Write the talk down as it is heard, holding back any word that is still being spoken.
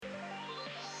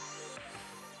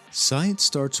Science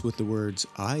starts with the words,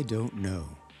 "I don't know."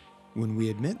 When we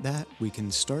admit that, we can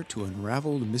start to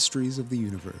unravel the mysteries of the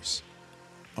universe.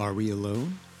 Are we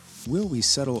alone? Will we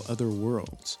settle other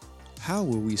worlds? How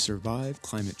will we survive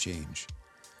climate change?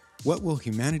 What will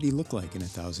humanity look like in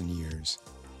 1,000 years?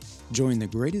 Join the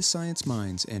greatest science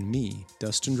minds and me,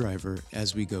 Dustin Driver,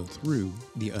 as we go through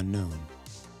the unknown.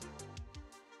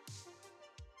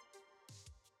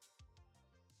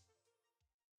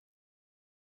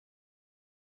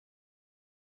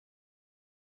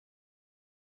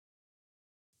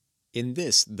 In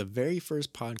this, the very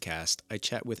first podcast, I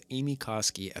chat with Amy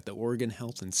Koski at the Oregon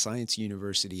Health and Science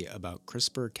University about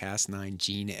CRISPR-Cas9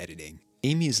 gene editing.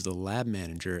 Amy is the lab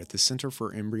manager at the Center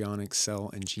for Embryonic Cell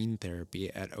and Gene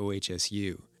Therapy at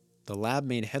OHSU. The lab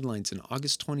made headlines in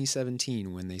August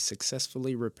 2017 when they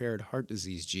successfully repaired heart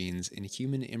disease genes in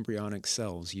human embryonic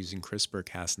cells using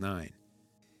CRISPR-Cas9.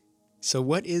 So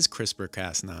what is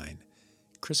CRISPR-Cas9?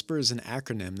 CRISPR is an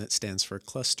acronym that stands for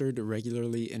Clustered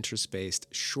Regularly Interspaced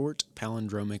Short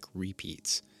Palindromic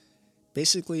Repeats.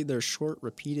 Basically, they're short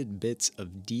repeated bits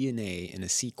of DNA in a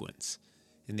sequence,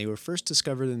 and they were first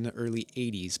discovered in the early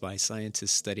 80s by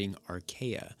scientists studying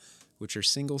archaea, which are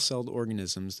single-celled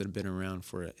organisms that have been around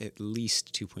for at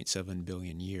least 2.7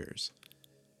 billion years.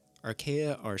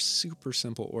 Archaea are super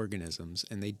simple organisms,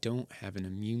 and they don't have an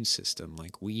immune system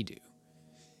like we do.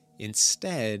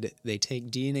 Instead, they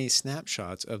take DNA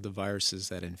snapshots of the viruses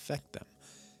that infect them,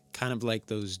 kind of like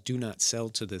those "do not sell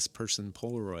to this person"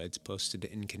 Polaroids posted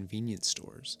in convenience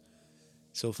stores.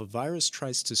 So if a virus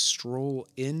tries to stroll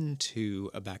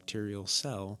into a bacterial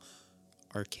cell,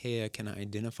 archaea can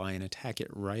identify and attack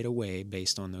it right away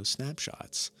based on those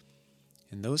snapshots.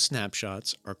 And those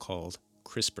snapshots are called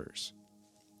CRISPRs.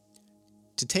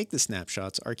 To take the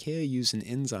snapshots, archaea use an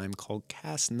enzyme called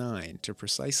Cas9 to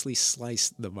precisely slice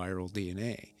the viral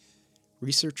DNA.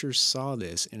 Researchers saw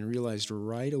this and realized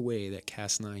right away that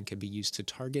Cas9 could be used to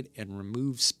target and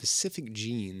remove specific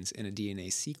genes in a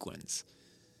DNA sequence.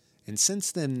 And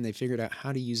since then, they figured out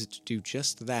how to use it to do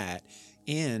just that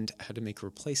and how to make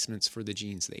replacements for the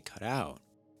genes they cut out.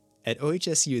 At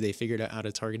OHSU, they figured out how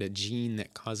to target a gene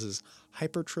that causes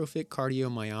hypertrophic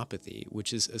cardiomyopathy,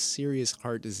 which is a serious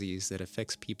heart disease that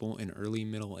affects people in early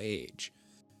middle age.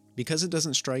 Because it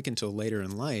doesn't strike until later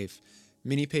in life,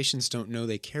 many patients don't know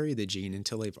they carry the gene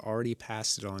until they've already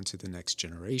passed it on to the next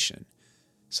generation.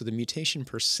 So the mutation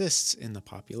persists in the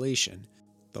population.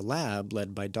 The lab,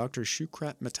 led by Dr.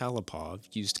 Shukrat Metalipov,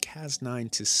 used Cas9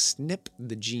 to snip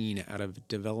the gene out of a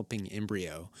developing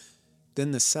embryo.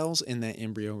 Then the cells in that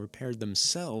embryo repaired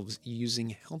themselves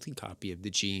using a healthy copy of the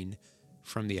gene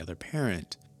from the other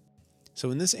parent.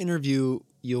 So in this interview,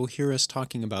 you'll hear us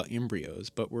talking about embryos,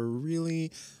 but we're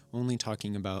really only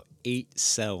talking about 8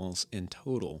 cells in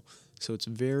total. So it's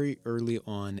very early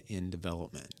on in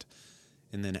development.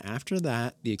 And then after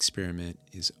that, the experiment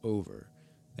is over.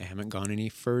 They haven't gone any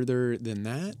further than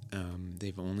that.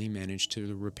 They've only managed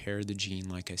to repair the gene,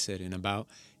 like I said, in about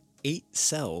 8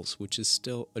 cells, which is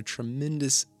still a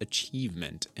tremendous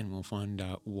achievement, and we'll find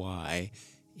out why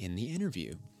in the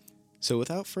interview. So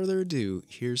without further ado,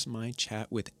 here's my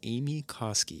chat with Amy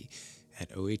Koski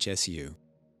at OHSU.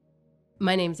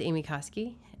 My name is Amy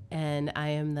Koski, and I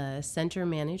am the center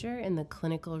manager and the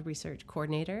clinical research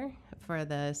coordinator for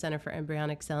the Center for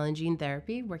Embryonic Cell and Gene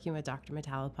Therapy, working with Dr.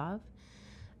 Metalipov.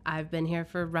 I've been here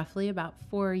for roughly about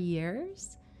 4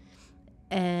 years.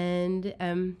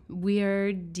 And we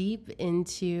are deep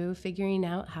into figuring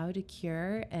out how to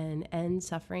cure and end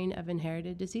suffering of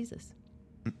inherited diseases.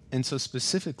 And so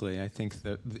specifically, I think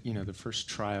that the first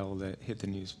trial that hit the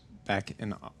news back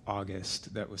in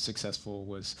August that was successful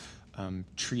was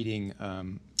treating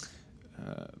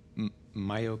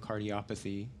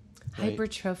myocardiopathy. Right?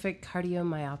 Hypertrophic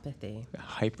cardiomyopathy.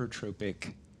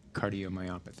 Hypertrophic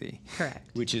cardiomyopathy.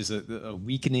 Correct. Which is a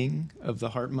weakening of the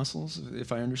heart muscles,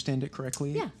 if I understand it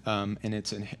correctly. Yeah. And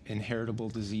it's an inheritable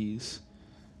disease.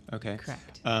 Okay.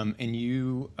 Correct. And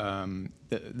you,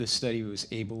 the study was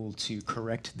able to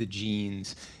correct the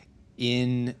genes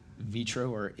in vitro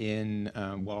or in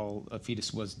while a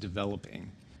fetus was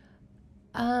developing.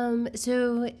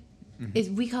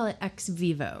 We call it ex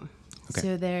vivo. Okay.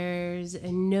 So there's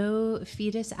no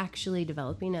fetus actually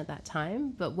developing at that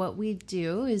time, but what we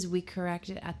do is we correct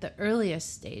it at the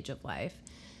earliest stage of life.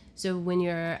 So when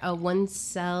you're a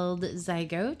one-celled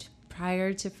zygote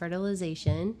prior to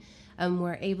fertilization,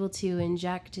 we're able to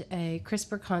inject a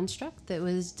CRISPR construct that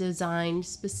was designed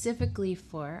specifically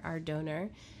for our donor,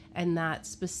 and that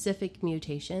specific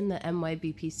mutation, the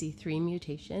MYBPC3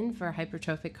 mutation for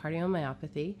hypertrophic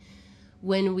cardiomyopathy.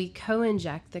 When we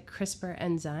co-inject the CRISPR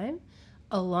enzyme,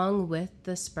 along with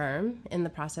the sperm in the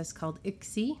process called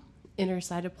ICSI,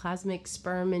 intercytoplasmic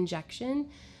sperm injection,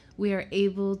 we are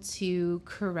able to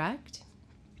correct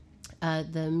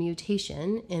the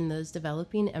mutation in those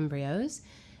developing embryos.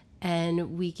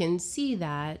 And we can see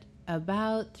that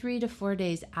about 3 to 4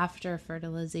 days after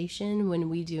fertilization when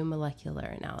we do molecular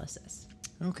analysis.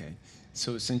 Okay.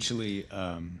 So essentially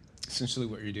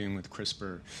what you're doing with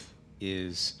CRISPR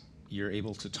is you're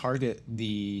able to target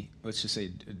the, let's just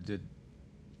say, the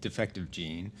defective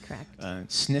gene.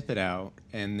 Correct. Snip it out,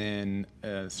 and then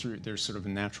there's sort of a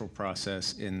natural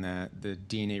process in that the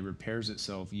DNA repairs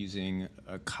itself using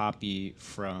a copy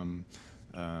from,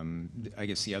 I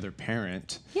guess, the other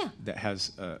parent that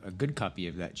has a good copy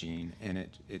of that gene, and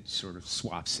it sort of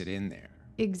swaps it in there.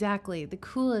 Exactly. The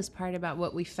coolest part about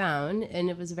what we found, and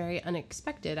it was very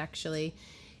unexpected actually,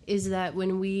 is that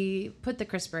when we put the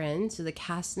CRISPR in, so the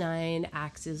Cas9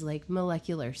 acts as like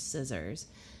molecular scissors.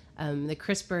 The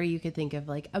CRISPR, you could think of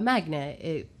like a magnet.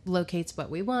 It locates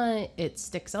what we want, it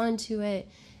sticks onto it.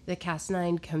 The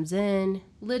Cas9 comes in,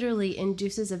 literally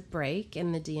induces a break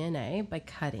in the DNA by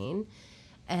cutting.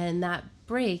 And that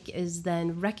break is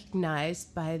then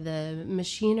recognized by the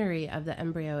machinery of the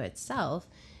embryo itself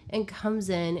and comes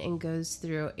in and goes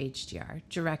through HDR,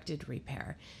 directed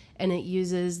repair. And it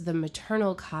uses the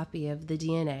maternal copy of the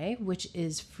DNA, which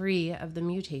is free of the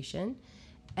mutation,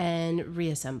 and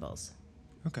reassembles.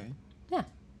 Okay. Yeah.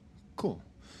 Cool.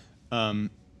 And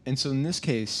so in this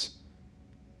case,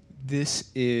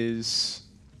 this is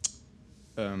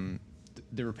the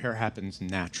repair happens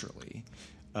naturally.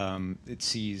 It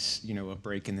sees, a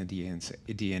break in the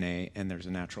DNA, and there's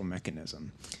a natural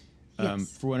mechanism.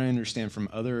 Yes. For what I understand from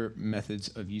other methods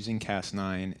of using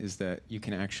Cas9 is that you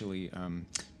can actually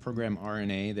program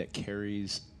RNA that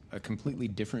carries a completely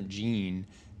different gene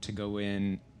to go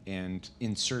in and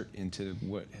insert into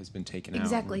what has been taken out.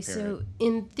 Exactly. So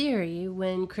in theory,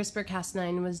 when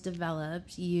CRISPR-Cas9 was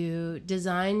developed, you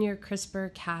design your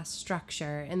CRISPR-Cas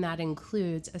structure, and that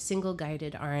includes a single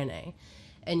guided RNA.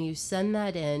 And you send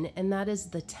that in, and that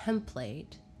is the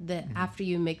template that after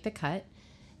you make the cut,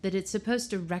 that it's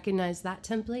supposed to recognize that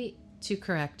template to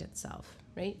correct itself,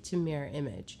 right? To mirror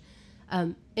image.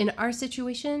 In our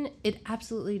situation, it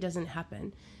absolutely doesn't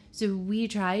happen. So we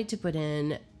tried to put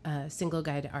in a single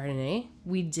guide RNA.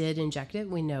 We did inject it.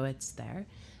 We know it's there.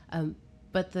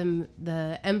 But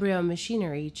the embryo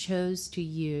machinery chose to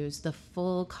use the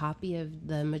full copy of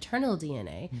the maternal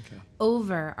DNA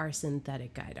over our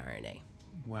synthetic guide RNA.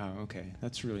 Wow, okay.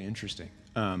 That's really interesting.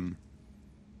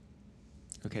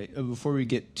 Okay, before we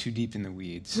get too deep in the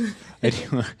weeds, I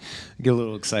do get a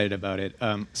little excited about it.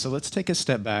 So let's take a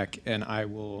step back, and I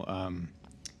will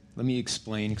let me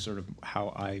explain sort of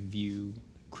how I view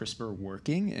CRISPR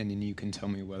working, and then you can tell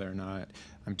me whether or not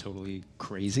I'm totally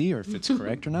crazy or if it's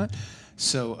correct or not.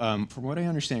 So from what I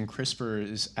understand, CRISPR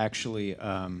is actually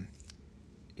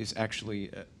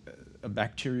a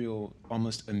bacterial,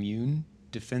 almost immune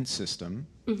defense system.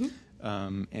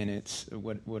 And it's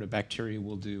what a bacteria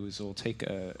will do is it'll take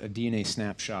a DNA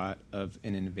snapshot of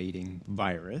an invading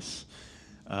virus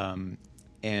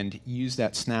and use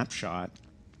that snapshot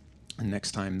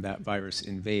next time that virus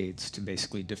invades to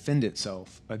basically defend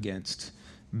itself against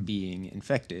being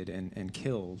infected and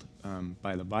killed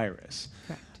by the virus.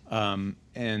 Correct.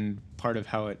 And part of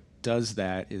how it does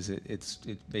that is it's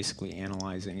basically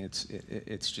analyzing,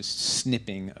 it's just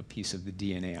snipping a piece of the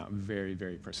DNA out very,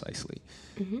 very precisely.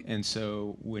 And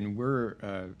so when we're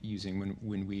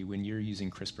when you're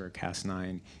using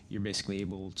CRISPR-Cas9, you're basically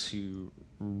able to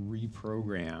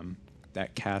reprogram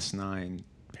that Cas9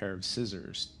 pair of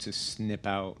scissors to snip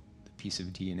out the piece of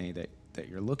DNA that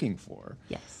you're looking for.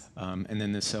 Yes. And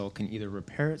then the cell can either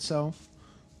repair itself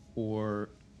or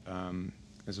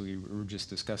as we were just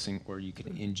discussing, or you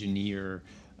can engineer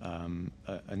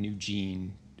a new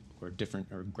gene or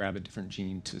grab a different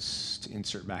gene to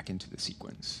insert back into the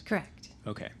sequence. Correct.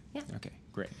 Okay. Yeah. Okay,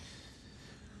 great.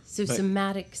 So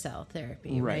somatic cell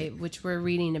therapy, right? Which we're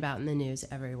reading about in the news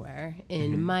everywhere,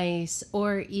 in mice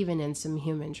or even in some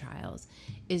human trials,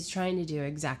 is trying to do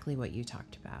exactly what you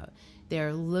talked about.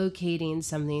 They're locating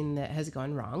something that has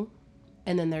gone wrong,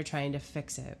 and then they're trying to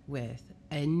fix it with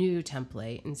a new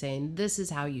template and saying, this is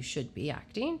how you should be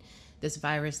acting. This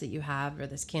virus that you have or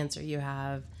this cancer you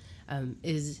have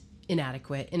is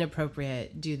inadequate,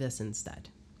 inappropriate, do this instead.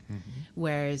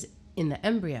 Whereas in the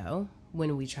embryo,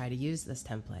 when we try to use this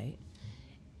template,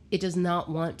 it does not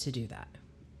want to do that.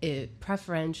 It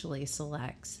preferentially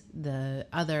selects the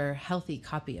other healthy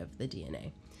copy of the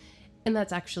DNA. And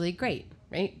that's actually great,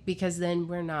 right? Because then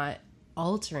we're not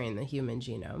altering the human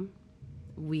genome.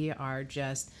 We are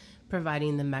just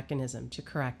providing the mechanism to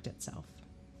correct itself.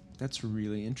 That's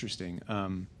really interesting.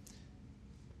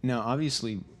 Now,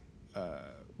 obviously,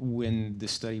 when the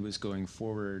study was going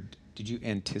forward, did you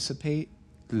anticipate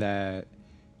that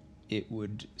it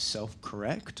would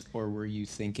self-correct, or were you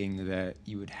thinking that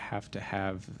you would have to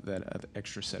have that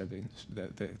extra set of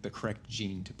the correct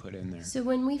gene to put in there? So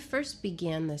when we first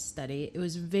began this study, it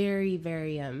was very,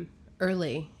 very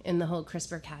early in the whole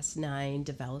CRISPR-Cas9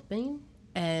 developing,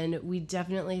 and we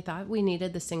definitely thought we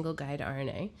needed the single guide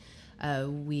RNA.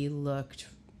 We looked,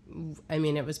 I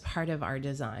mean, it was part of our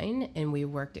design, and we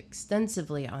worked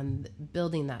extensively on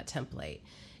building that template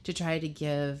to try to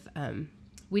give,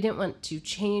 we didn't want to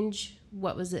change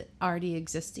what was already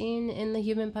existing in the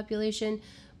human population.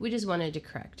 We just wanted to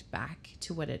correct back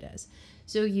to what it is.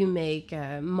 So you make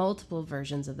multiple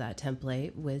versions of that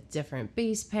template with different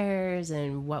base pairs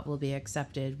and what will be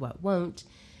accepted, what won't.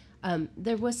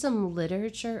 There was some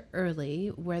literature early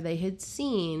where they had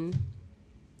seen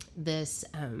this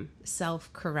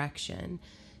self-correction.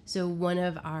 So one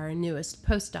of our newest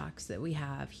postdocs that we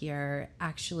have here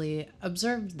actually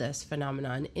observed this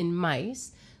phenomenon in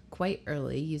mice quite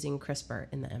early using CRISPR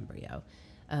in the embryo.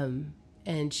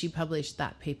 And she published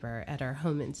that paper at our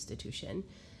home institution.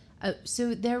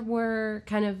 So there were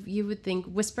kind of, you would think,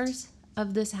 whispers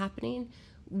of this happening.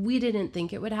 We didn't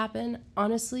think it would happen.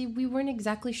 Honestly, we weren't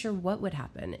exactly sure what would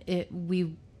happen.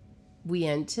 We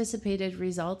anticipated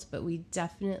results, but we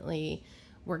definitely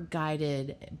were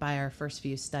guided by our first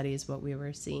few studies, what we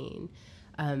were seeing.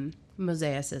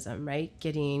 Mosaicism, right?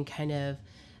 Getting kind of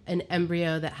an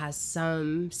embryo that has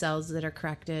some cells that are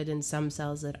corrected and some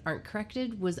cells that aren't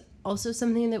corrected was also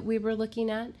something that we were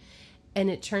looking at. And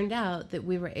it turned out that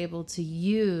we were able to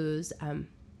use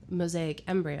mosaic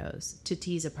embryos to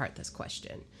tease apart this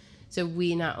question. So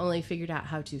we not only figured out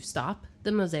how to stop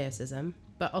the mosaicism,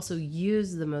 but also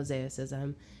use the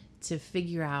mosaicism to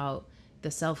figure out the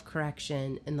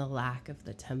self-correction and the lack of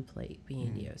the template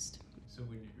being used. So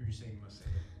when you're saying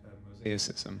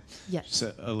mosaicism, yes.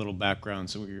 Just a little background.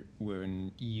 So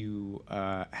when you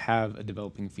have a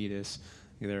developing fetus,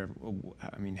 there are,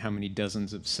 how many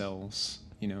dozens of cells,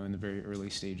 in the very early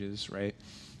stages, right?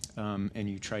 And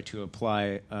you try to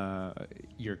apply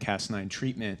your Cas9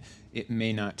 treatment, it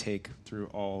may not take through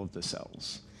all of the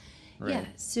cells, right? Yeah.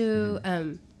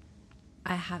 So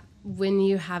when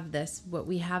you have this, what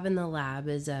we have in the lab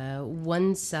is a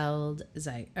one-celled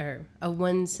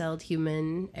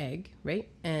human egg, right,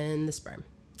 and the sperm,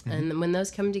 and when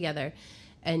those come together,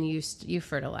 and you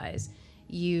fertilize,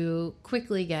 you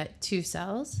quickly get 2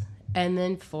 cells. And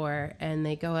then 4, and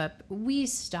they go up. We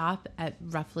stop at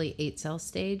roughly 8-cell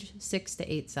stage. 6 to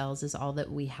 8 cells is all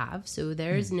that we have. So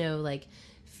there's no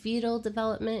fetal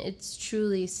development. It's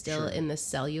truly still in the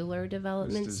cellular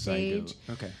development stage.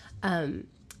 Okay.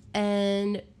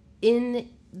 And in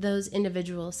those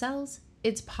individual cells,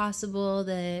 it's possible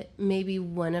that maybe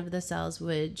one of the cells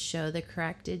would show the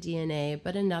corrected DNA,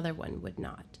 but another one would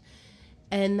not.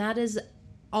 And that is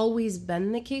always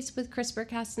been the case with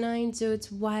CRISPR-Cas9, so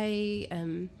it's why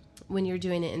when you're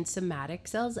doing it in somatic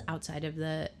cells outside of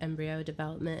the embryo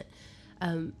development,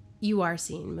 you are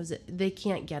seeing they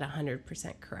can't get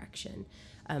 100% correction.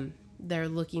 They're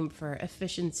looking for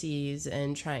efficiencies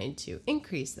and trying to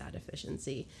increase that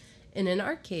efficiency. And in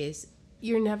our case,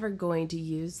 you're never going to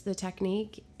use the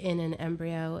technique in an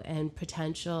embryo and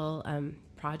potential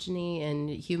progeny and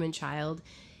human child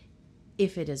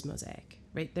if it is mosaic.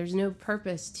 Right? There's no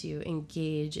purpose to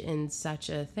engage in such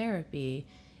a therapy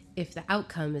if the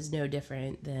outcome is no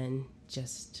different than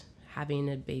just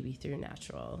having a baby through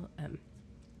natural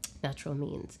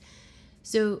means.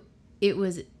 So it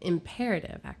was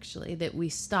imperative, actually, that we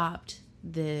stopped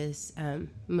this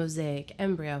mosaic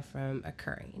embryo from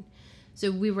occurring.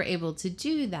 So we were able to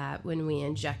do that when we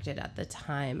injected at the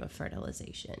time of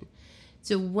fertilization.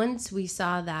 So once we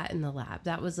saw that in the lab,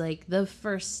 that was the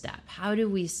first step. How do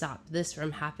we stop this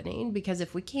from happening? Because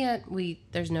if we can't,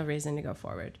 there's no reason to go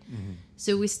forward. Mm-hmm.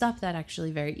 So we stopped that actually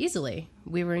very easily.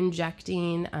 We were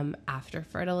injecting after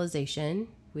fertilization.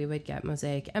 We would get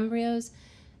mosaic embryos.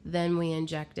 Then we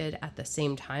injected at the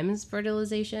same time as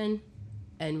fertilization,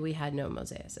 and we had no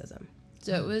mosaicism.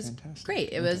 So it was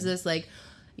great. It was this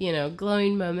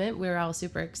glowing moment. We were all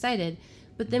super excited.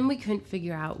 But then we couldn't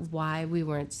figure out why we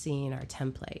weren't seeing our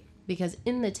template. Because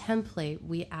in the template,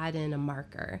 we add in a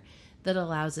marker that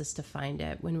allows us to find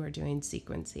it when we're doing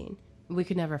sequencing. We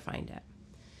could never find it.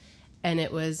 And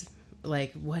it was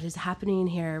what is happening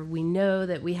here? We know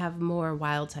that we have more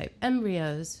wild-type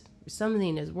embryos.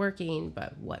 Something is working,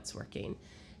 but what's working?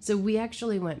 So we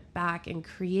actually went back and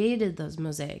created those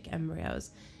mosaic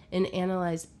embryos and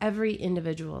analyzed every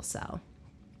individual cell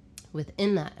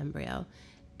within that embryo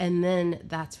And then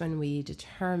that's when we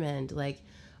determined, like,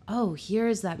 oh,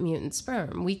 here's that mutant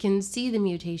sperm. We can see the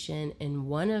mutation in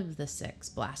one of the 6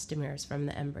 blastomeres from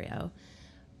the embryo,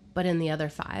 but in the other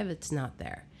 5, it's not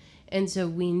there. And so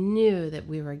we knew that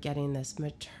we were getting this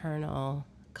maternal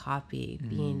copy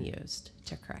being used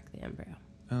to correct the embryo.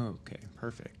 Oh, okay,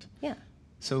 perfect. Yeah.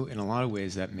 So in a lot of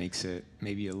ways, that makes it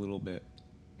maybe a little bit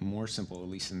more simple, at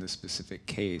least in this specific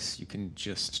case. You can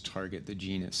just target the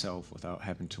gene itself without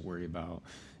having to worry about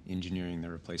engineering the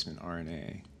replacement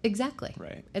RNA. Exactly.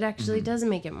 Right. It actually does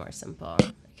make it more simple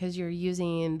because you're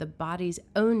using the body's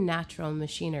own natural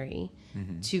machinery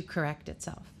to correct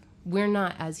itself. We're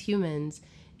not, as humans,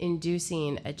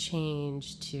 inducing a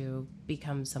change to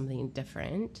become something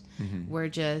different.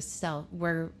 We're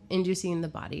inducing the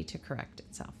body to correct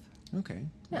itself. Okay,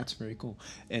 that's very cool.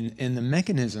 And the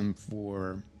mechanism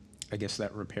for, I guess,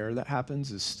 that repair that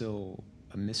happens is still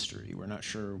a mystery. We're not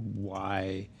sure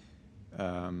why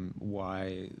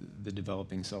the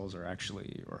developing cells are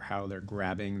actually, or how they're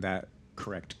grabbing that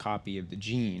correct copy of the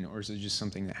gene, or is it just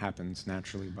something that happens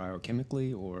naturally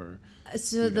biochemically, or?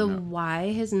 So the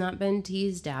why has not been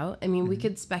teased out. I mean, we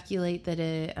could speculate that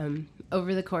it,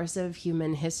 over the course of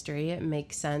human history, it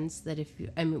makes sense that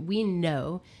we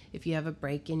know if you have a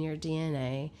break in your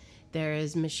DNA, there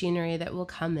is machinery that will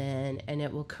come in and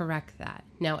it will correct that.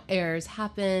 Now, errors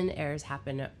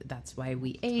happen. That's why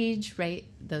we age, right?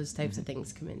 Those types of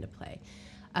things come into play.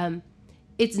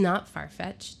 It's not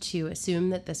far-fetched to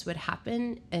assume that this would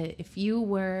happen. If you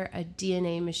were a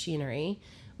DNA machinery,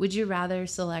 would you rather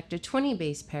select a 20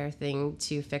 base pair thing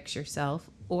to fix yourself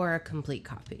or a complete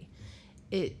copy?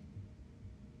 So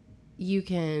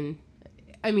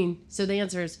the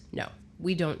answer is no.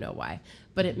 We don't know why,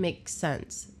 but it makes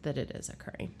sense that it is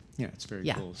occurring. Yeah, it's very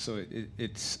cool. So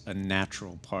it's a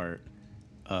natural part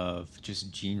of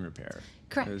just gene repair.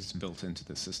 Correct. It's built into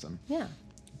the system. Yeah.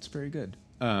 It's very good.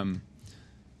 And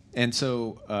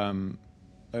so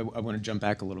I want to jump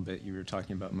back a little bit. You were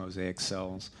talking about mosaic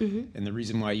cells. And the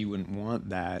reason why you wouldn't want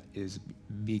that is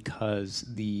because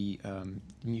the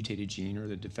mutated gene or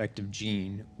the defective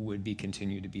gene would be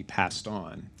continued to be passed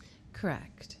on.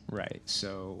 Correct. Right.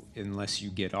 So unless you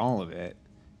get all of it,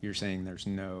 you're saying there's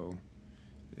not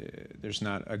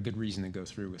a good reason to go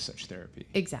through with such therapy.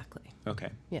 Exactly. Okay.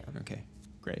 Yeah. Okay.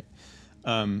 Great.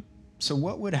 So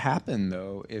what would happen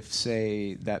though if,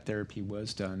 say, that therapy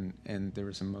was done and there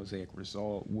was a mosaic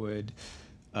result? Would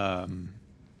would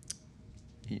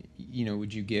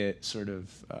you get sort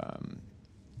of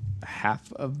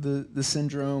half of the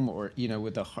syndrome, or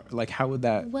with the how would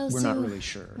that? Well, we're not really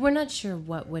sure. We're not sure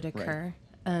what would occur.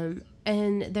 Right.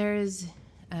 And there's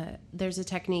a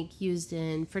technique used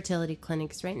in fertility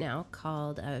clinics right now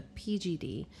called a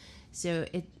PGD. So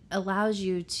it allows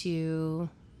you to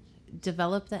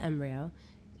develop the embryo,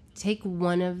 take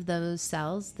one of those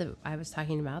cells that I was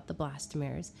talking about, the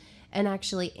blastomeres, and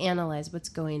actually analyze what's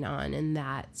going on in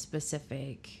that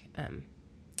specific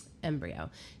embryo.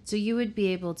 So you would be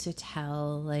able to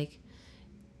tell,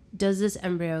 does this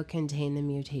embryo contain the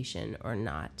mutation or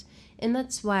not? And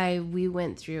that's why we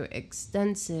went through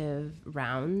extensive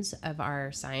rounds of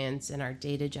our science and our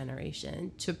data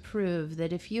generation to prove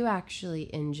that if you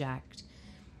actually inject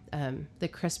the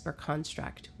CRISPR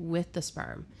construct with the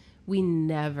sperm, we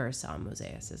never saw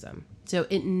mosaicism. So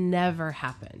it never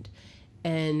happened.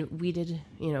 And we did,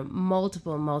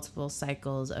 multiple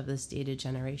cycles of this data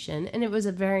generation. And it was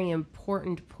a very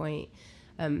important point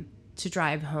to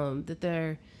drive home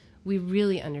that we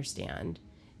really understand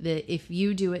that if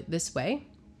you do it this way,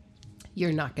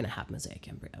 you're not going to have mosaic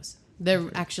embryos.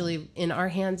 They're actually, in our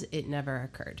hands, it never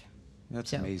occurred.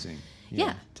 That's amazing.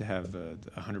 Yeah. To have a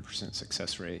 100%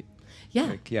 success rate.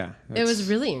 Yeah. It was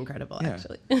really incredible,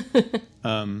 actually.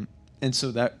 And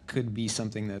so that could be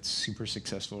something that's super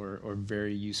successful or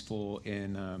very useful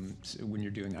in when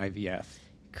you're doing IVF.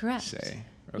 Correct. Say.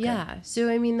 Okay. Yeah. So,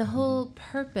 the whole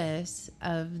purpose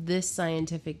of this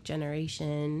scientific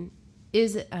generation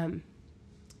is to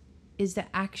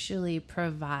actually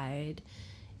provide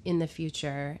in the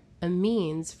future a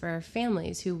means for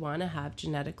families who want to have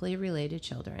genetically related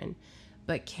children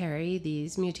but carry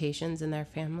these mutations in their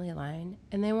family line,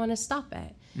 and they want to stop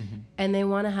it. And they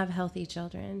want to have healthy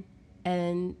children,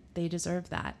 and they deserve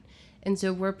that. And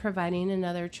so we're providing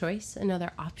another choice,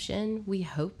 another option, we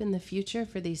hope, in the future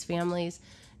for these families,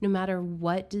 no matter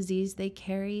what disease they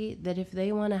carry, that if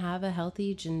they want to have a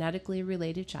healthy, genetically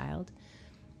related child,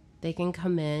 they can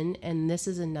come in, and this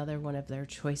is another one of their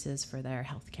choices for their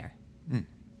health care.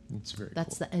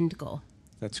 That's the end goal.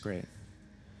 That's great.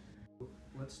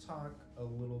 Let's talk a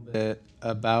little bit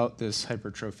about this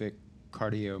hypertrophic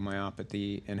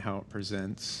cardiomyopathy and how it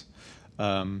presents.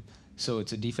 So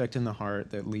it's a defect in the heart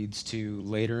that leads to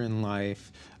later in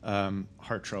life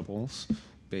heart troubles,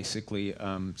 basically.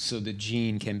 So the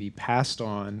gene can be passed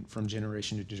on from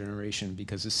generation to generation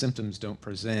because the symptoms don't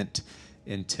present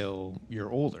until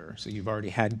you're older. So you've already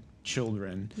had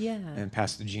children and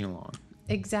passed the gene along.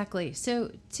 Exactly.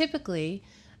 So typically,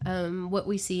 what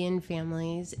we see in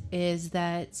families is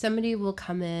that somebody will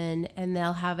come in and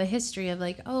they'll have a history of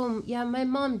like, oh, yeah, my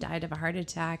mom died of a heart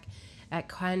attack at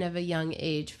kind of a young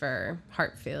age for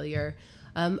heart failure.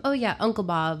 Oh, yeah, Uncle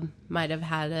Bob might have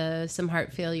had some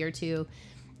heart failure too.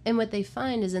 And what they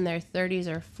find is in their 30s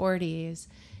or 40s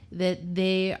that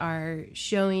they are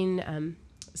showing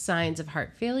signs of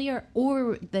heart failure,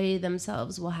 or they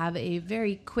themselves will have a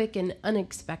very quick and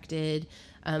unexpected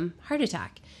heart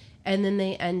attack. And then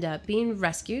they end up being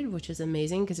rescued, which is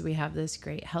amazing because we have this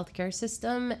great healthcare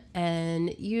system.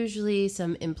 And usually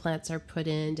some implants are put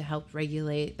in to help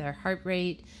regulate their heart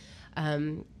rate.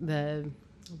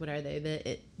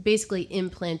 Basically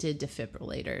implanted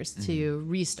defibrillators to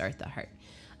restart the heart.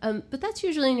 But that's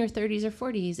usually in your 30s or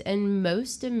 40s. And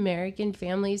most American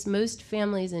families, most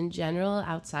families in general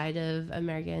outside of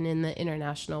America and in the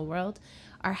international world,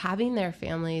 are having their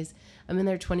families in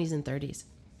their 20s and 30s.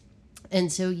 And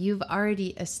so you've already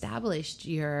established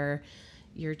your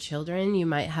children. You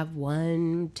might have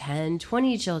 1, 10,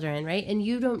 20 children, right? And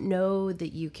you don't know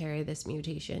that you carry this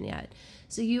mutation yet.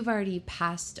 So you've already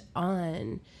passed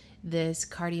on this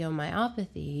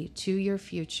cardiomyopathy to your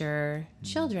future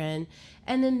children.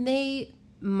 And then they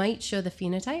might show the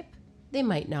phenotype. They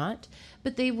might not,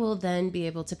 but they will then be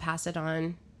able to pass it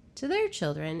on to their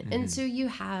children. And so you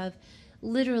have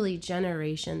literally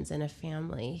generations in a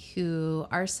family who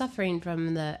are suffering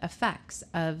from the effects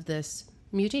of this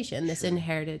mutation, this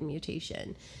inherited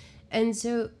mutation. And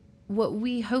so what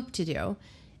we hope to do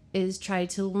is try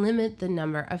to limit the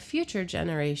number of future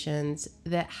generations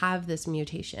that have this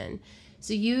mutation.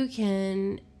 So you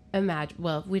can imagine,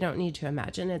 well, we don't need to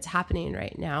imagine, it's happening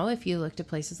right now. If you look to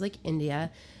places like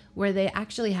India, where they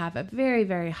actually have a very,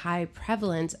 very high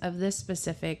prevalence of this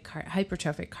specific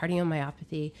hypertrophic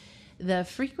cardiomyopathy, the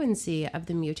frequency of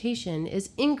the mutation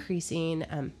is increasing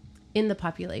in the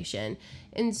population.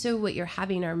 And so what you're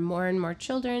having are more and more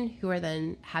children who are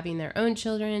then having their own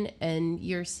children, and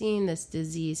you're seeing this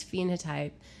disease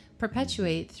phenotype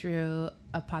perpetuate through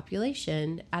a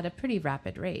population at a pretty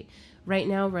rapid rate. Right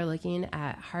now, we're looking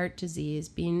at heart disease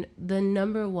being the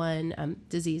number one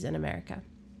disease in America.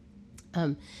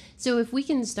 So if we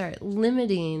can start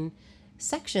limiting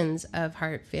sections of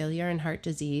heart failure and heart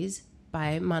disease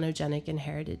by monogenic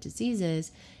inherited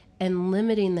diseases and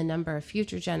limiting the number of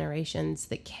future generations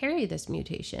that carry this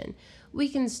mutation, we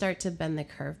can start to bend the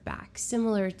curve back,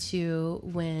 similar to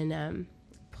when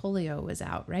polio was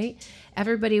out, right?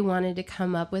 Everybody wanted to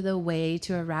come up with a way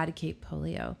to eradicate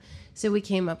polio. So we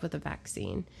came up with a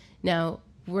vaccine. Now,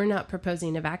 we're not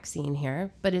proposing a vaccine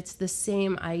here, but it's the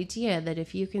same idea that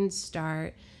if you can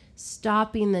start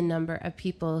stopping the number of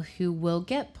people who will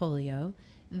get polio,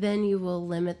 then you will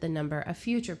limit the number of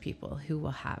future people who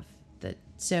will have that.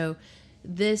 So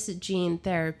this gene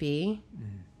therapy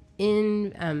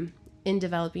in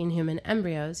developing human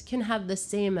embryos can have the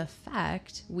same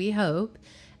effect, we hope,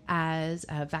 as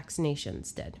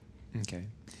vaccinations did. Okay.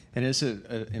 And it's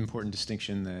an important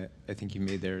distinction that I think you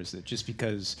made there, is that just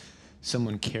because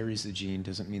someone carries the gene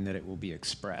doesn't mean that it will be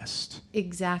expressed.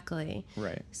 Exactly.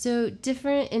 Right. So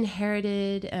different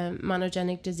inherited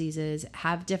monogenic diseases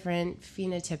have different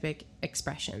phenotypic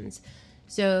expressions.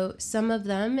 So some of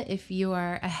them, if you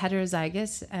are a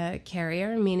heterozygous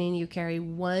carrier, meaning you carry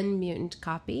one mutant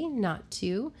copy, not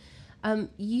two,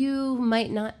 you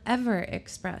might not ever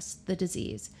express the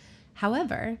disease.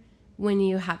 However, when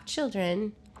you have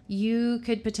children, you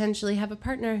could potentially have a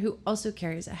partner who also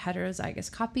carries a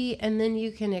heterozygous copy, and then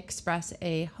you can express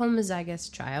a homozygous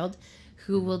child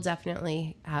who will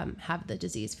definitely have the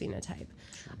disease phenotype.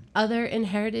 Sure. Other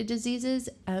inherited diseases,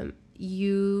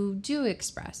 you do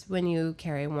express when you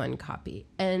carry one copy,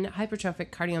 and hypertrophic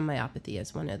cardiomyopathy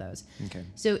is one of those. Okay.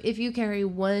 So if you carry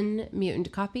one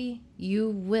mutant copy, you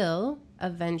will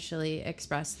eventually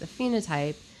express the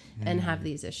phenotype and have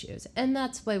these issues. And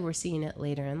that's why we're seeing it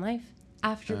later in life,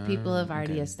 after people have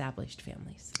already established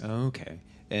families. Okay.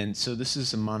 And so this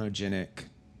is a monogenic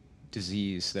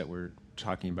disease that we're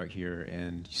talking about here,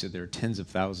 and you said there are tens of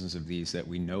thousands of these that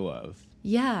we know of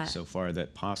so far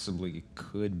that possibly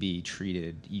could be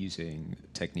treated using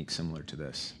techniques similar to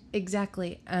this.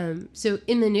 Exactly. So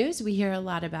in the news, we hear a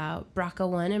lot about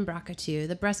BRCA1 and BRCA2,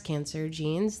 the breast cancer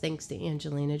genes, thanks to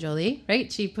Angelina Jolie,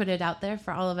 right? She put it out there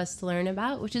for all of us to learn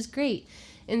about, which is great.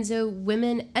 And so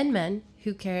women and men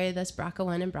who carry this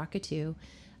BRCA1 and BRCA2,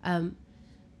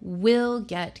 will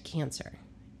get cancer,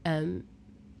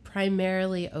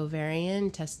 primarily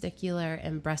ovarian, testicular,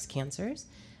 and breast cancers.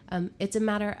 It's a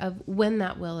matter of when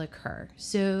that will occur.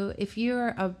 So if you're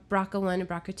a BRCA1 and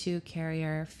BRCA2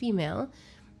 carrier female,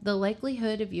 the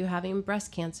likelihood of you having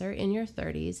breast cancer in your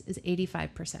 30s is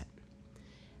 85%.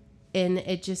 And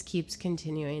it just keeps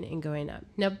continuing and going up.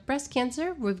 Now, breast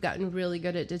cancer, we've gotten really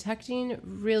good at detecting,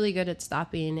 really good at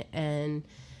stopping, and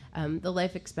the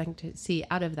life expectancy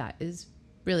out of that is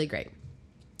really great.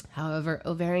 However,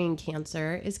 ovarian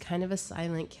cancer is kind of a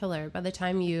silent killer. By the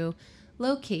time you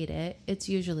locate it, it's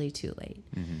usually too late.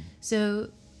 Mm-hmm. So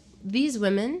these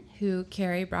women who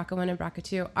carry BRCA1 and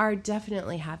BRCA2 are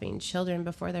definitely having children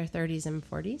before their 30s and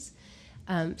 40s.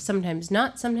 Sometimes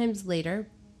not, sometimes later.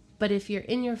 But if you're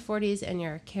in your 40s and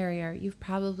you're a carrier, you've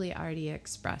probably already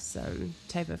expressed some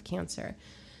type of cancer.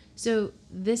 So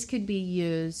this could be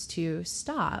used to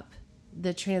stop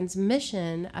the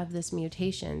transmission of this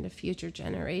mutation to future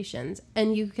generations.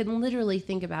 And you can literally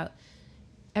think about,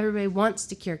 everybody wants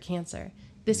to cure cancer.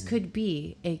 This could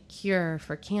be a cure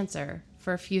for cancer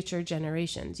for future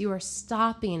generations. You are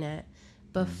stopping it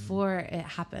before it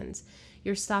happens.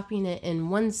 You're stopping it in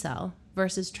one cell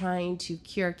versus trying to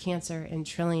cure cancer in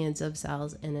trillions of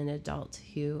cells in an adult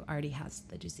who already has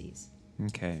the disease.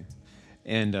 Okay.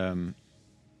 And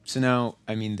so now,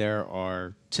 I mean, there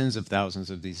are tens of thousands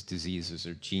of these diseases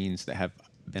or genes that have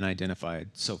been identified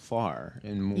so far,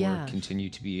 and more continue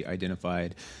to be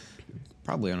identified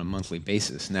probably on a monthly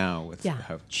basis now with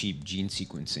how cheap gene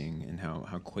sequencing and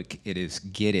how quick it is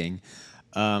getting.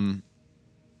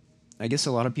 I guess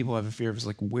a lot of people have a fear of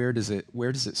like, where does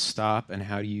it stop, and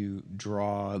how do you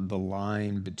draw the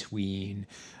line between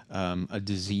a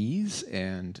disease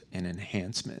and an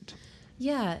enhancement?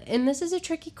 Yeah, and this is a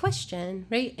tricky question,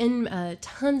 right? And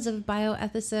tons of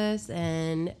bioethicists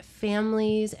and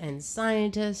families and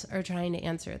scientists are trying to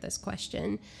answer this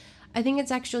question. I think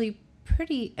it's actually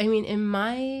in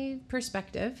my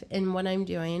perspective and what I'm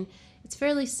doing, it's a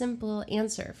fairly simple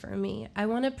answer for me. I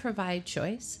want to provide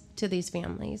choice to these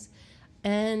families,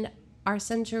 and our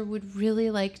center would really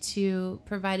like to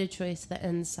provide a choice that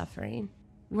ends suffering.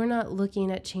 We're not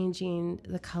looking at changing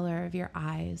the color of your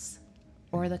eyes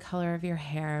or the color of your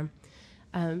hair.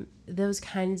 Those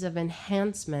kinds of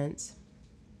enhancements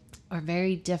are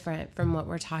very different from what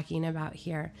we're talking about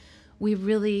here. We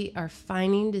really are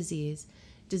finding disease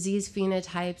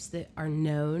phenotypes that are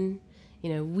known.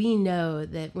 We know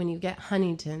that when you get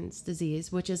Huntington's disease,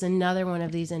 which is another one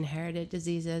of these inherited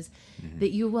diseases,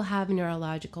 that you will have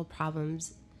neurological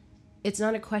problems. It's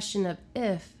not a question of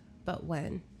if, but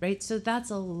when, right? So that's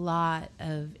a lot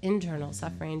of internal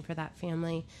suffering for that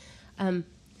family.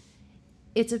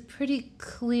 It's a pretty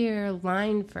clear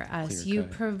line for us. You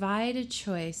provide a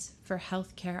choice for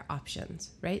healthcare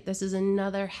options, right? This is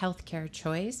another healthcare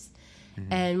choice.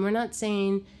 And we're not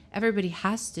saying everybody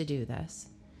has to do this.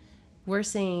 We're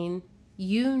saying,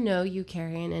 you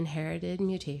carry an inherited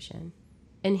mutation,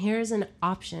 and here's an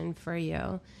option for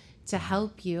you to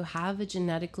help you have a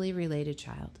genetically related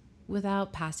child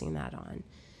without passing that on.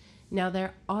 Now,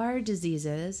 there are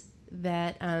diseases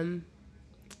that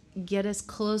get us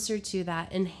closer to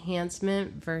that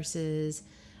enhancement versus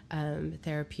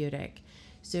therapeutic.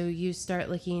 So you start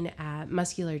looking at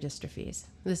muscular dystrophies.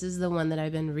 This is the one that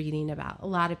I've been reading about. A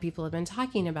lot of people have been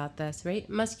talking about this, right?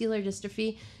 Muscular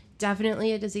dystrophy,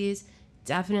 definitely a disease,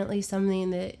 definitely something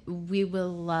that we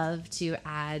will love to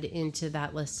add into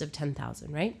that list of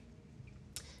 10,000, right?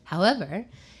 However,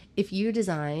 if you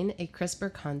design a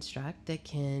CRISPR construct that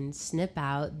can snip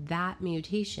out that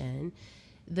mutation,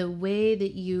 the way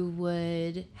that you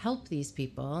would help these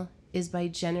people is by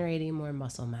generating more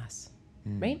muscle mass,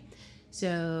 right?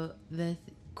 So the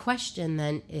question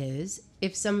then is,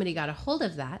 if somebody got a hold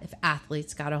of that, if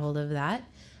athletes got a hold of that,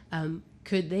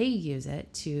 could they use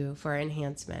it for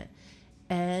enhancement?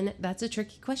 And that's a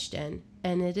tricky question.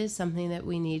 And it is something that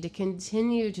we need to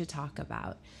continue to talk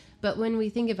about. But when we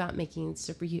think about making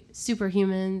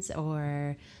superhumans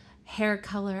or hair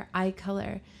color, eye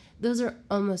color, those are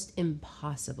almost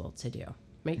impossible to do,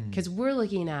 right? Because we're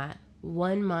looking at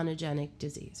one monogenic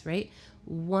disease, right?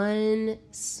 One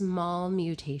small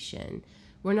mutation.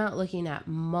 We're not looking at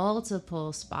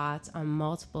multiple spots on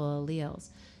multiple alleles.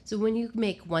 So when you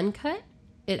make one cut,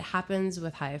 it happens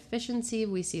with high efficiency.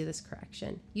 We see this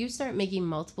correction. You start making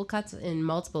multiple cuts in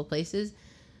multiple places,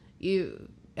 you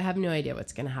have no idea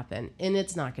what's going to happen, and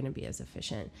it's not going to be as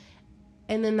efficient.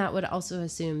 And then that would also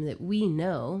assume that we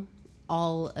know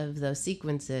all of those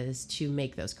sequences to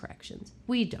make those corrections.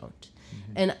 We don't.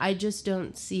 And I just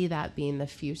don't see that being the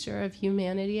future of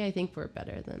humanity. I think we're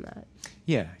better than that.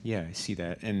 Yeah, I see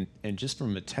that. And just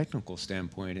from a technical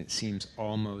standpoint, it seems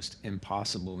almost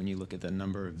impossible when you look at the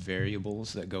number of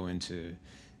variables that go into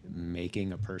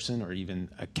making a person or even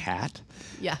a cat.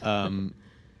 Yeah.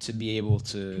 To be able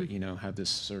to, have this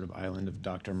sort of island of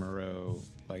Dr. Moreau,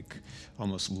 like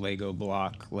almost Lego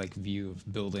block like view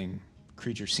of building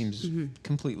creatures seems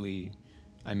completely,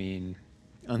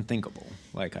 unthinkable.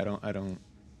 Like it doesn't seem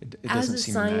imaginable. As a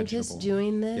scientist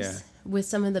doing this with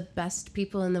some of the best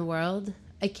people in the world,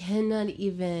 I cannot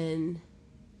even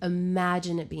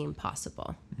imagine it being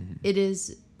possible. It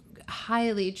is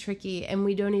highly tricky, and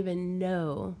we don't even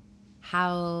know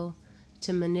how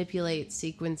to manipulate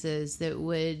sequences that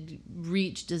would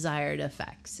reach desired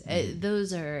effects.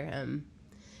 Those are,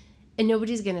 and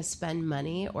nobody's going to spend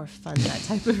money or fund that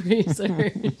type of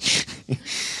research.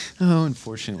 Oh,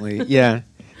 unfortunately. Yeah.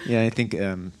 I think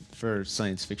for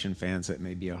science fiction fans, that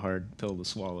may be a hard pill to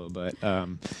swallow, but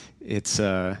it's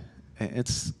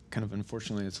kind of,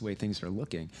 unfortunately, it's the way things are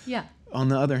looking. Yeah. On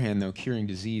the other hand, though, curing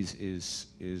disease is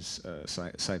a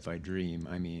sci-fi dream.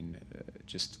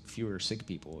 Just fewer sick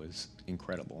people is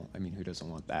incredible. Who doesn't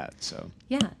want that? So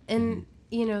yeah, and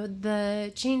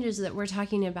the changes that we're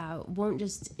talking about won't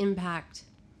just impact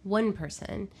one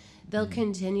person. They'll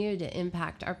continue to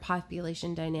impact our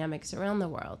population dynamics around the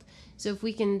world. So if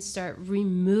we can start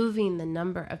removing the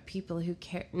number of people who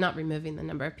not removing the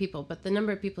number of people, but the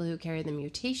number of people who carry the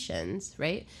mutations,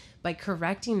 right? By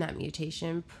correcting that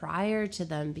mutation prior to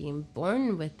them being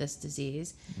born with this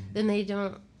disease, then they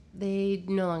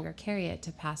no longer carry it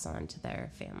to pass on to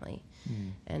their family.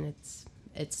 And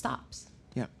it stops.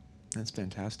 Yeah, that's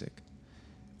fantastic.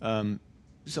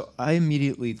 So I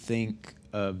immediately think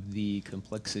of the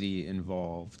complexity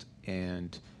involved,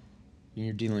 and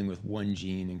you're dealing with one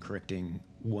gene and correcting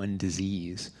one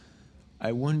disease.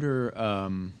 I wonder,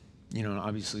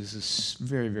 obviously this is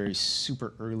very, very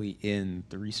super early in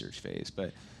the research phase,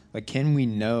 but can we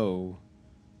know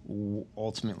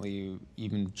ultimately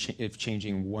even if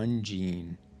changing one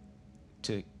gene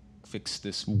to fix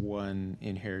this one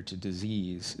inherited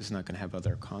disease is not going to have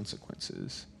other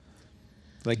consequences?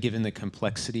 Given the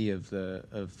complexity of the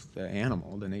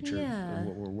animal, the nature of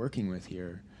what we're working with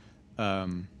here,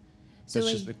 that's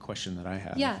just the question that I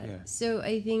have. Yeah. So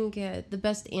I think the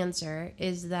best answer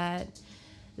is that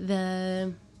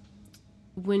when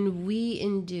we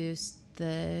induce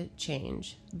the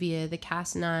change via the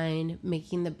Cas9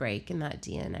 making the break in that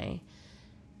DNA,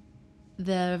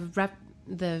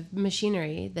 the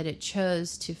machinery that it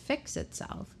chose to fix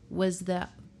itself was the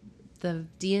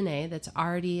DNA that's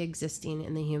already existing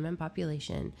in the human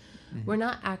population. We're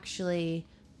not actually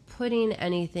putting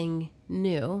anything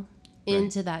new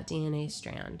into that DNA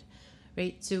strand,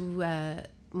 right? So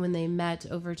when they met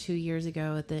over 2 years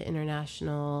ago at the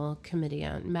International Committee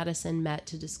on Medicine met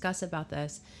to discuss about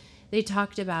this, they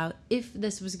talked about if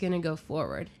this was going to go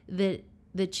forward, that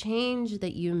the change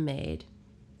that you made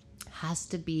has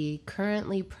to be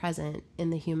currently present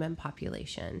in the human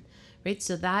population, right?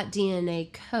 So that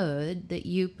DNA code that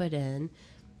you put in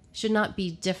should not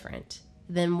be different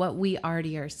than what we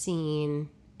already are seeing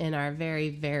in our very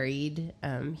varied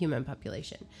human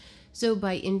population. So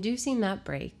by inducing that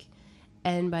break,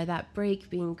 and by that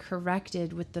break being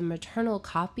corrected with the maternal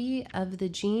copy of the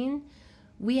gene,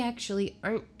 we actually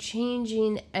aren't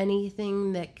changing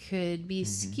anything that could be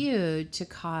skewed to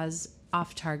cause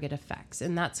off-target effects.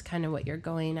 And that's kind of what you're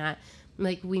going at.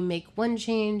 We make one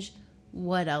change,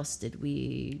 what else did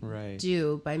we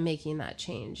do by making that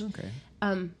change? Okay.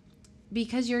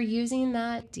 Because you're using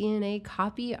that DNA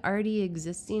copy already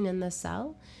existing in the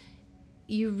cell,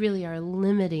 you really are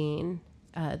limiting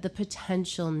the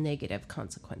potential negative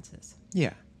consequences.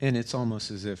 Yeah. And it's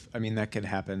almost as if, that could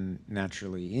happen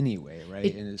naturally anyway, right?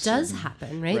 It does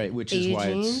happen, right? Right, which Aging. is why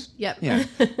it's... Yep. Yeah.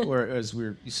 Or as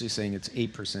we're usually saying, it's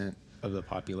 8% of the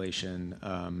population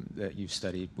that you've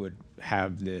studied would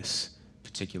have this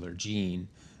particular gene.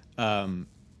 Well,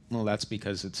 that's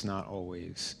because it's not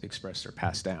always expressed or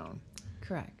passed down.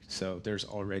 Correct. So there's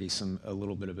already a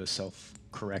little bit of a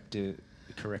self-correction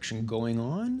going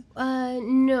on?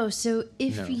 No. So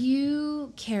if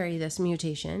you carry this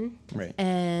mutation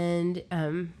and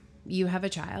you have a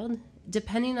child,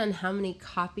 depending on how many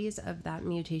copies of that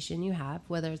mutation you have,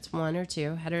 whether it's one or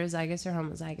two, heterozygous or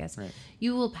homozygous,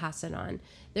 you will pass it on.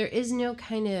 There is no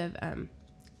kind of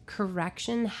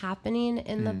correction happening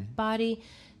in the body.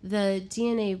 The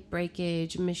DNA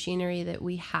breakage machinery that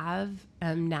we have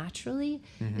naturally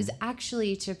is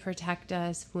actually to protect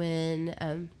us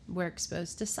when we're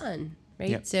exposed to sun, right?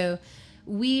 Yep. So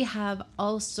we have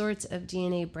all sorts of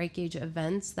DNA breakage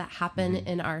events that happen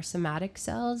in our somatic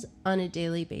cells on a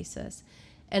daily basis.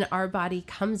 And our body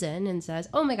comes in and says,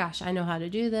 oh my gosh, I know how to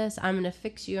do this. I'm going to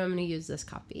fix you. I'm going to use this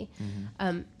copy.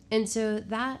 And so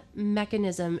that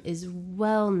mechanism is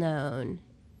well known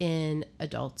in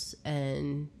adults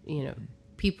and,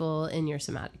 people in your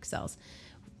somatic cells.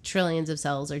 Trillions of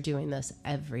cells are doing this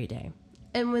every day.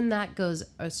 And when that goes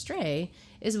astray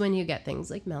is when you get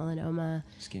things like melanoma,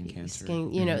 skin cancer.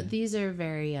 These are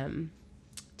very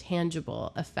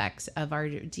tangible effects of our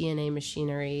DNA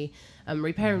machinery,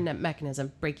 repair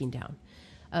mechanism breaking down.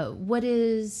 What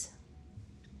is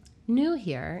new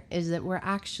here is that we're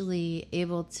actually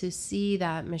able to see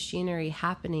that machinery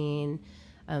happening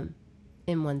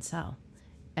in one cell.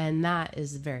 And that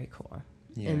is very cool.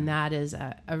 Yeah. And that is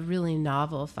a really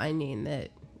novel finding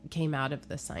that came out of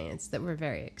the science that we're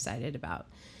very excited about.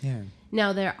 Yeah.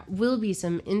 Now, there will be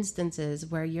some instances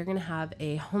where you're going to have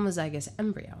a homozygous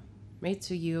embryo, right?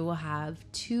 So you will have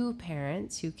two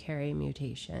parents who carry a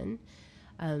mutation,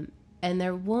 and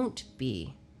there won't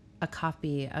be a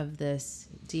copy of this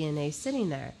DNA sitting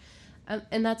there.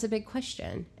 And that's a big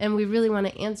question. And we really want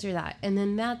to answer that. And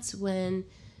then that's when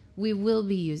we will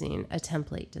be using a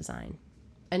template design.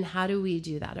 And how do we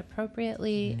do that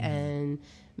appropriately and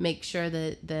make sure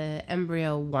that the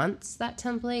embryo wants that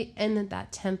template and that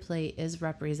that template is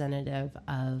representative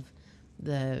of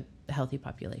the healthy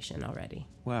population already.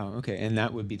 Wow. Okay. And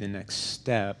that would be the next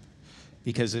step,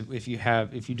 because if you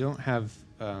don't have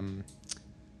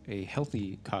a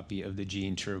healthy copy of the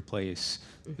gene to replace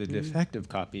the defective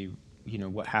copy,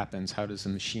 what happens? How does the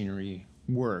machinery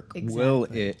work? Exactly. Will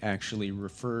it actually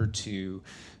refer to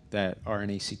that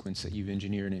RNA sequence that you've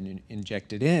engineered and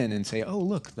injected in and say, oh,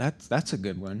 look, that's a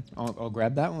good one. I'll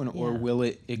grab that one. Yeah. Or will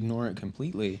it ignore it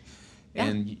completely? Yeah.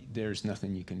 And there's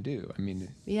nothing you can do. I mean,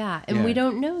 we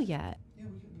don't know yet. Yeah,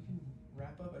 we can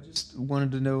wrap up. I just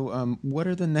wanted to know, what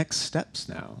are the next steps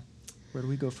now? Where do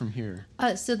we go from here?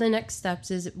 So the next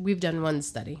steps is we've done one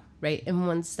study, right? And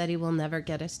one study will never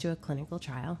get us to a clinical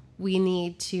trial. We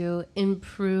need to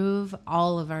improve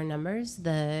all of our numbers.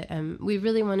 We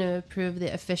really want to improve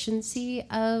the efficiency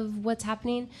of what's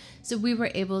happening. So we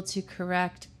were able to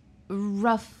correct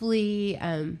roughly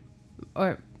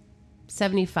or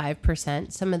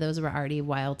 75%. Some of those were already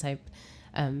wild type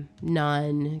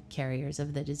non-carriers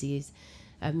of the disease.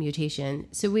 Mutation.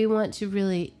 So we want to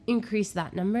really increase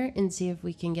that number and see if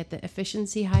we can get the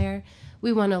efficiency higher.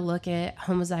 We want to look at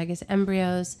homozygous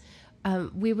embryos.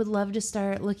 We would love to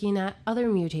start looking at other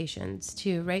mutations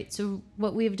too, right? So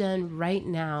what we've done right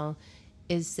now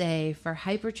is say for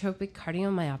hypertrophic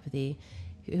cardiomyopathy,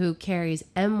 who carries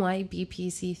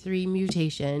MYBPC3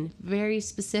 mutation, very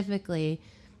specifically,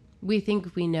 we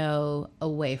think we know a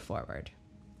way forward.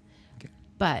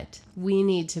 But we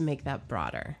need to make that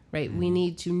broader, right? We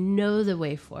need to know the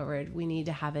way forward. We need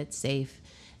to have it safe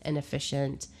and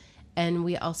efficient. And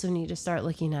we also need to start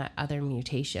looking at other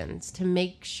mutations to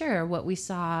make sure what we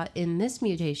saw in this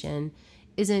mutation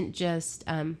isn't just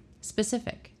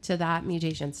specific to that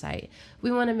mutation site.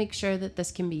 We want to make sure that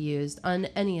this can be used on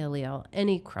any allele,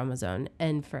 any chromosome,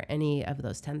 and for any of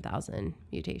those 10,000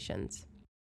 mutations.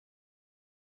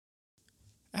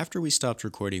 After we stopped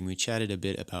recording, we chatted a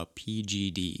bit about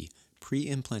PGD,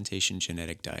 pre-implantation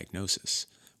genetic diagnosis,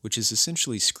 which is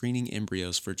essentially screening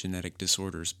embryos for genetic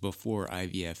disorders before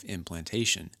IVF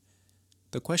implantation.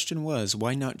 The question was,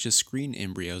 why not just screen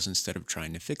embryos instead of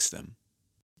trying to fix them?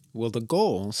 Well, the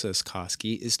goal, says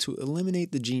Koski, is to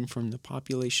eliminate the gene from the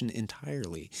population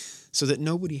entirely so that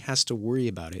nobody has to worry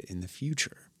about it in the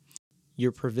future.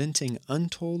 You're preventing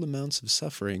untold amounts of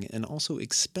suffering and also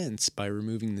expense by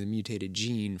removing the mutated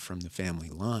gene from the family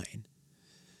line.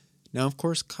 Now, of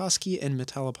course, Koski and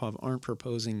Metalopov aren't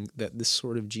proposing that this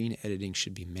sort of gene editing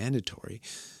should be mandatory.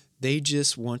 They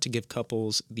just want to give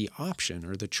couples the option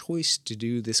or the choice to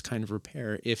do this kind of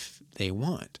repair if they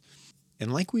want.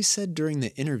 And like we said during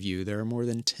the interview, there are more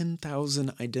than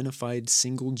 10,000 identified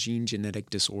single-gene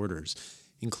genetic disorders,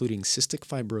 including cystic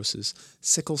fibrosis,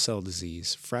 sickle cell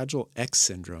disease, Fragile X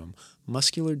syndrome,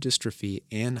 muscular dystrophy,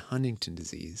 and Huntington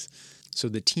disease. So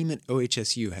the team at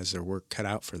OHSU has their work cut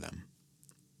out for them.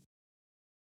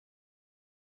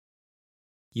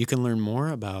 You can learn more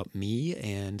about me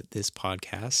and this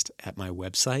podcast at my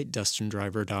website,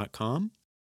 dustindriver.com.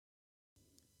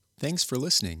 Thanks for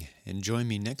listening, and join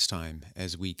me next time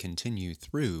as we continue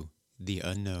through the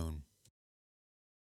unknown.